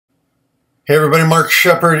Hey everybody, Mark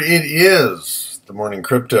Shepard. It is the Morning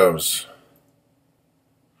Cryptos.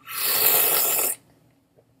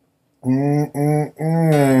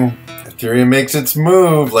 Ethereum makes its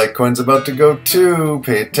move. Litecoin's about to go too.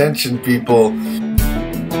 Pay attention, people.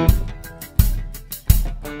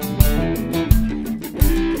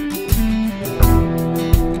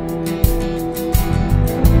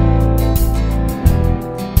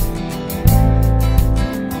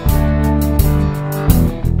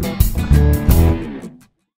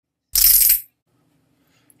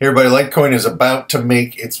 Hey everybody, Litecoin is about to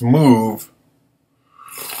make its move.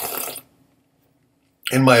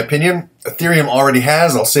 In my opinion, Ethereum already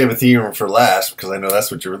has. I'll save Ethereum for last because I know that's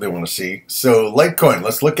what you really want to see. So Litecoin,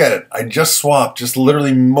 let's look at it. I just swapped just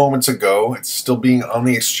literally moments ago. It's still being on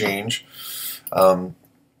the exchange. My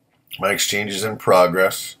exchange is in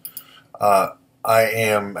progress. I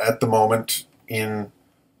am at the moment into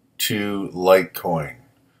Litecoin.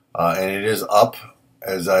 And it is up,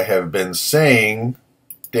 as I have been saying,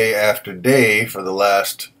 day after day for the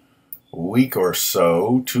last week or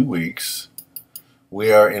so, 2 weeks.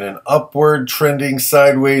 We are in an upward trending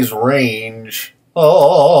sideways range.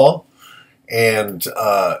 Oh, and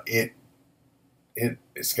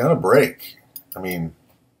it's gonna break. I mean,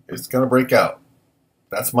 it's gonna break out.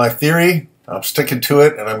 That's my theory. I'm sticking to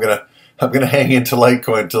it, and I'm gonna hang into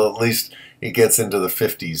Litecoin until at least it gets into the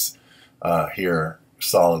 50s here.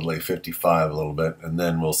 Solidly 55 a little bit, and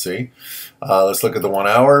then we'll see. Let's look at the 1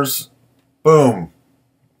 hours. Boom.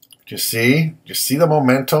 Just see the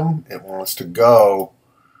momentum. It wants to go.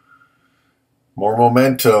 More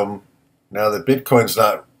momentum. Now that Bitcoin's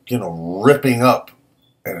not, ripping up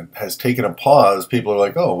and it has taken a pause, people are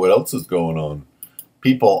like, oh, what else is going on?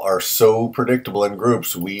 People are so predictable in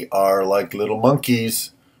groups. We are like little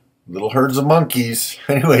monkeys, little herds of monkeys.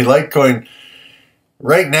 Anyway, Litecoin.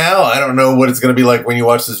 Right now, I don't know what it's going to be like when you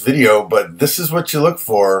watch this video, but this is what you look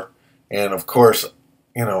for. And of course,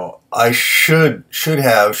 I should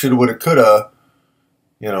have, woulda, coulda,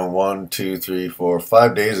 1, 2, 3, 4,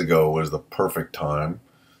 5 days ago was the perfect time,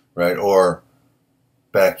 right? Or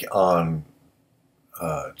back on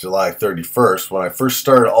July 31st, when I first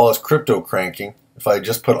started all this crypto cranking, if I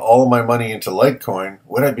just put all of my money into Litecoin,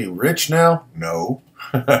 would I be rich now? No.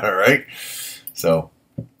 All right? So,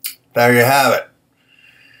 there you have it.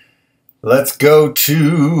 Let's go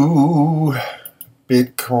to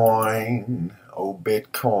Bitcoin. Oh,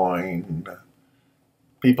 Bitcoin.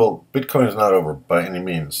 People, Bitcoin is not over by any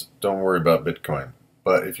means. Don't worry about Bitcoin.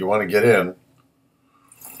 But if you want to get in,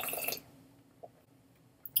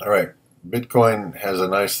 all right, Bitcoin has a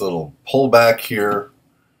nice little pullback here.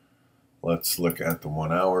 Let's look at the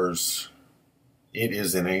 1 hours. It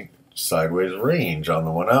is in a sideways range on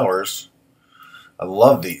the 1 hours. I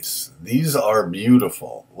love these. These are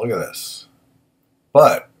beautiful. Look at this.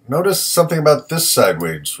 But notice something about this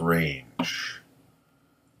sideways range.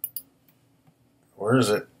 Where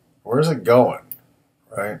is it? Where is it going?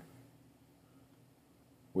 Right?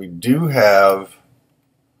 We do have,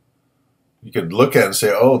 you could look at it and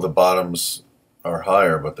say, oh, the bottoms are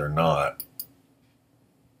higher, but they're not.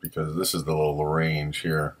 Because this is the little range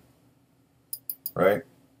here. Right?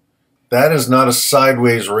 That is not a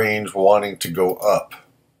sideways range wanting to go up,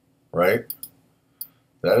 right?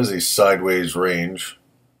 That is a sideways range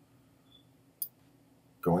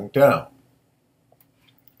going down,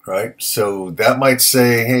 right? So that might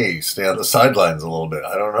say, hey, stay on the sidelines a little bit.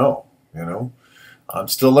 I don't know, I'm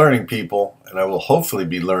still learning, people, and I will hopefully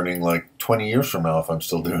be learning like 20 years from now if I'm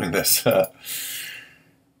still doing this,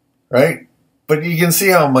 right? But you can see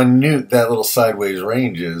how minute that little sideways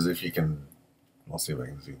range is if you can. I'll see if I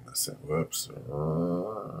can zoom this in. Whoops.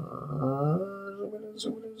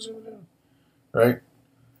 Zoom it in. Right?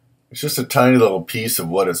 It's just a tiny little piece of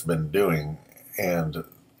what it's been doing. And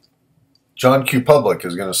John Q. Public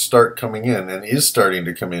is going to start coming in and is starting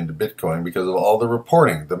to come into Bitcoin because of all the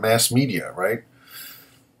reporting, the mass media, right?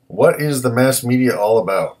 What is the mass media all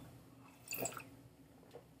about?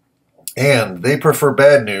 And they prefer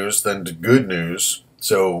bad news than good news.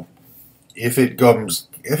 So if it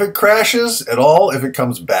crashes at all, if it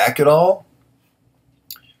comes back at all,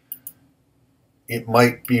 it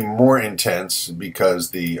might be more intense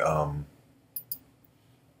because the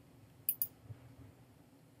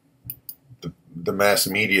mass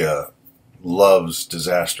media loves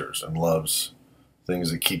disasters and loves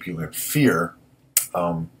things that keep you in fear.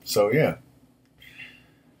 So yeah,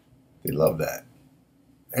 they love that.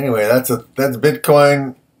 Anyway, that's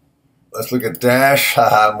Bitcoin. Let's look at Dash.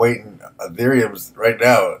 I'm waiting. Ethereum's right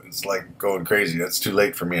now, it's like going crazy. That's too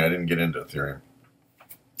late for me. I didn't get into Ethereum.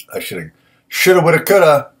 I shoulda, woulda,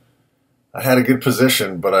 coulda. I had a good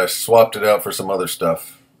position, but I swapped it out for some other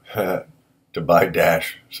stuff. to buy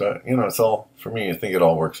Dash. So, you know, it's all, for me, I think it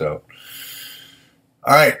all works out.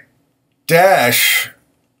 All right. Dash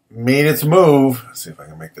made its move. Let's see if I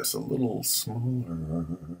can make this a little smaller.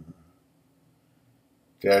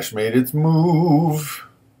 Dash made its move.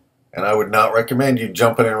 And I would not recommend you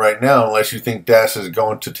jumping in right now unless you think Dash is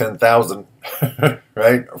going to 10,000,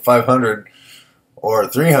 right? Or 500 or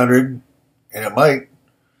 300, and it might.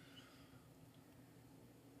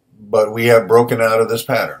 But we have broken out of this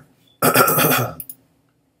pattern. And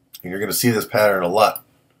you're going to see this pattern a lot,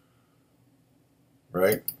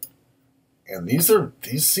 right? And these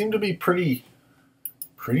seem to be pretty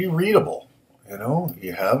readable. You know,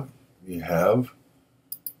 you have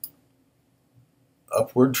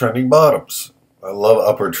upward trending bottoms. I love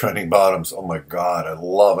upward trending bottoms. Oh my God, I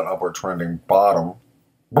love an upward trending bottom.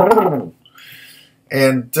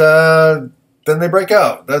 And then they break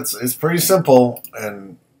out. It's pretty simple,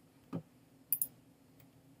 and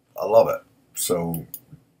I love it. So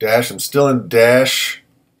Dash, I'm still in Dash.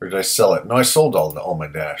 Or did I sell it? No, I sold all my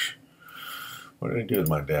Dash. What did I do with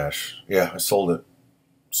my Dash? Yeah, I sold it.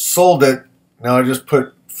 Sold it. Now I just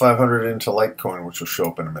put 500 into Litecoin, which will show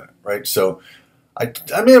up in a minute, right? So I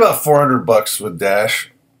made about $400 with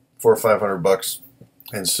Dash, $400 or $500,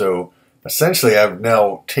 and so essentially I've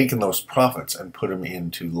now taken those profits and put them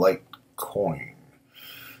into Litecoin.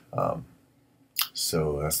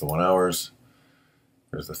 So that's the 1 hours.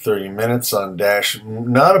 There's the 30 minutes on Dash.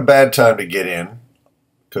 Not a bad time to get in,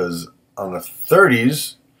 because on the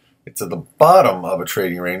 30s, it's at the bottom of a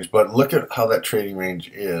trading range. But look at how that trading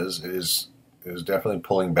range is. It is definitely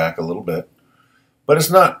pulling back a little bit. But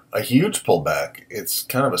it's not a huge pullback. It's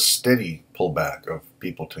kind of a steady pullback of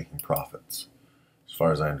people taking profits, as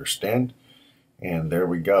far as I understand. And there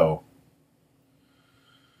we go.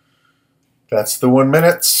 That's the 1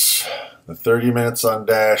 minutes, the 30 minutes on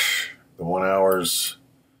Dash, the 1 hours,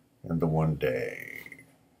 and the 1 day.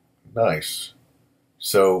 Nice.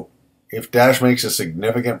 So if Dash makes a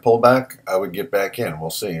significant pullback, I would get back in. We'll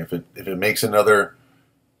see. If it makes another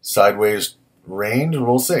sideways range,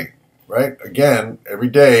 we'll see. Right? Again, every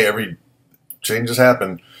day, every changes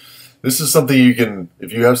happen. This is something you can,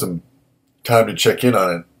 if you have some time to check in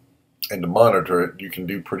on it and to monitor it, you can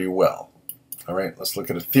do pretty well. All right, let's look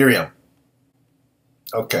at Ethereum.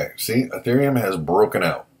 Okay, see, Ethereum has broken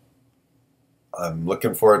out. I'm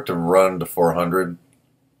looking for it to run to 400.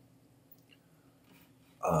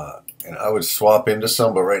 And I would swap into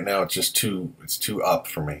some, but right now it's just too up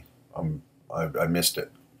for me. I missed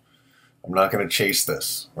it. I'm not going to chase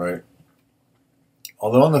this, right?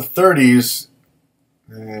 Although on the 30s,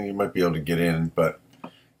 you might be able to get in, but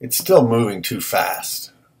it's still moving too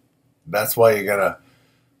fast. That's why you got to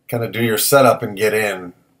kind of do your setup and get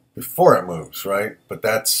in before it moves, right? But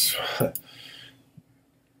that's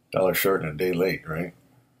dollar short and a day late, right?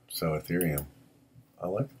 So Ethereum. I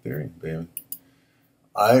like Ethereum, baby.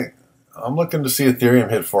 I'm looking to see Ethereum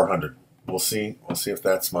hit 400. We'll see. We'll see if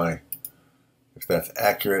that's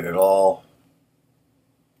accurate at all.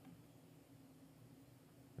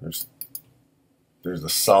 There's a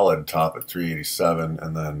solid top at 387,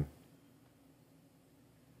 and then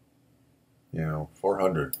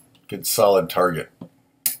 400. Good solid target.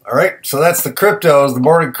 All right, so that's the cryptos, the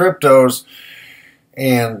morning cryptos,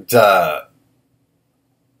 and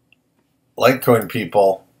Litecoin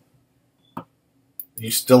people. You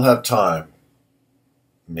still have time.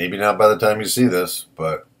 Maybe not by the time you see this,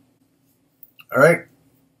 but all right.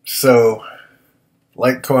 So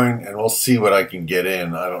Litecoin, and we'll see what I can get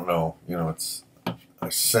in. I don't know. I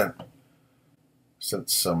sent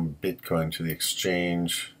some Bitcoin to the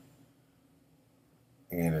exchange,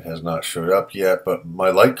 and it has not showed up yet. But my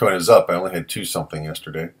Litecoin is up. I only had 2 something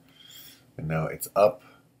yesterday, and now it's up.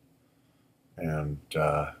 And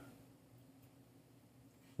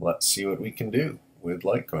let's see what we can do with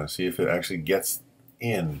Litecoin. See if it actually gets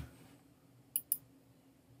in.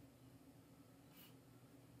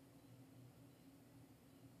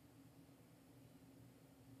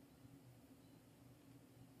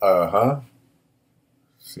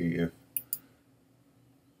 See if,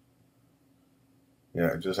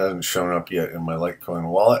 yeah, it just hasn't shown up yet in my Litecoin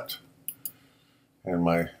wallet and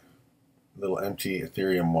my little empty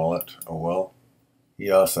Ethereum wallet. Oh well.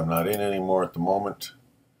 Yes, I'm not in anymore at the moment,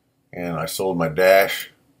 and I sold my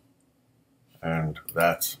Dash, and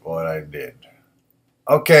that's what I did.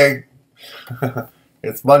 Okay.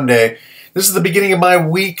 It's Monday. This is the beginning of my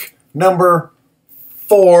week number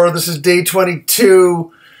 4. This is day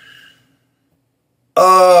 22.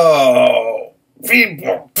 Oh,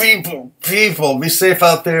 people, be safe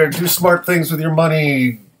out there. Do smart things with your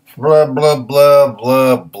money. Blah, blah, blah,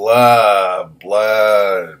 blah, blah,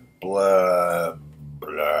 blah, blah,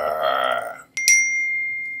 blah.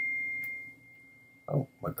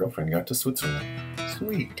 My girlfriend got to Switzerland.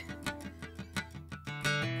 Sweet.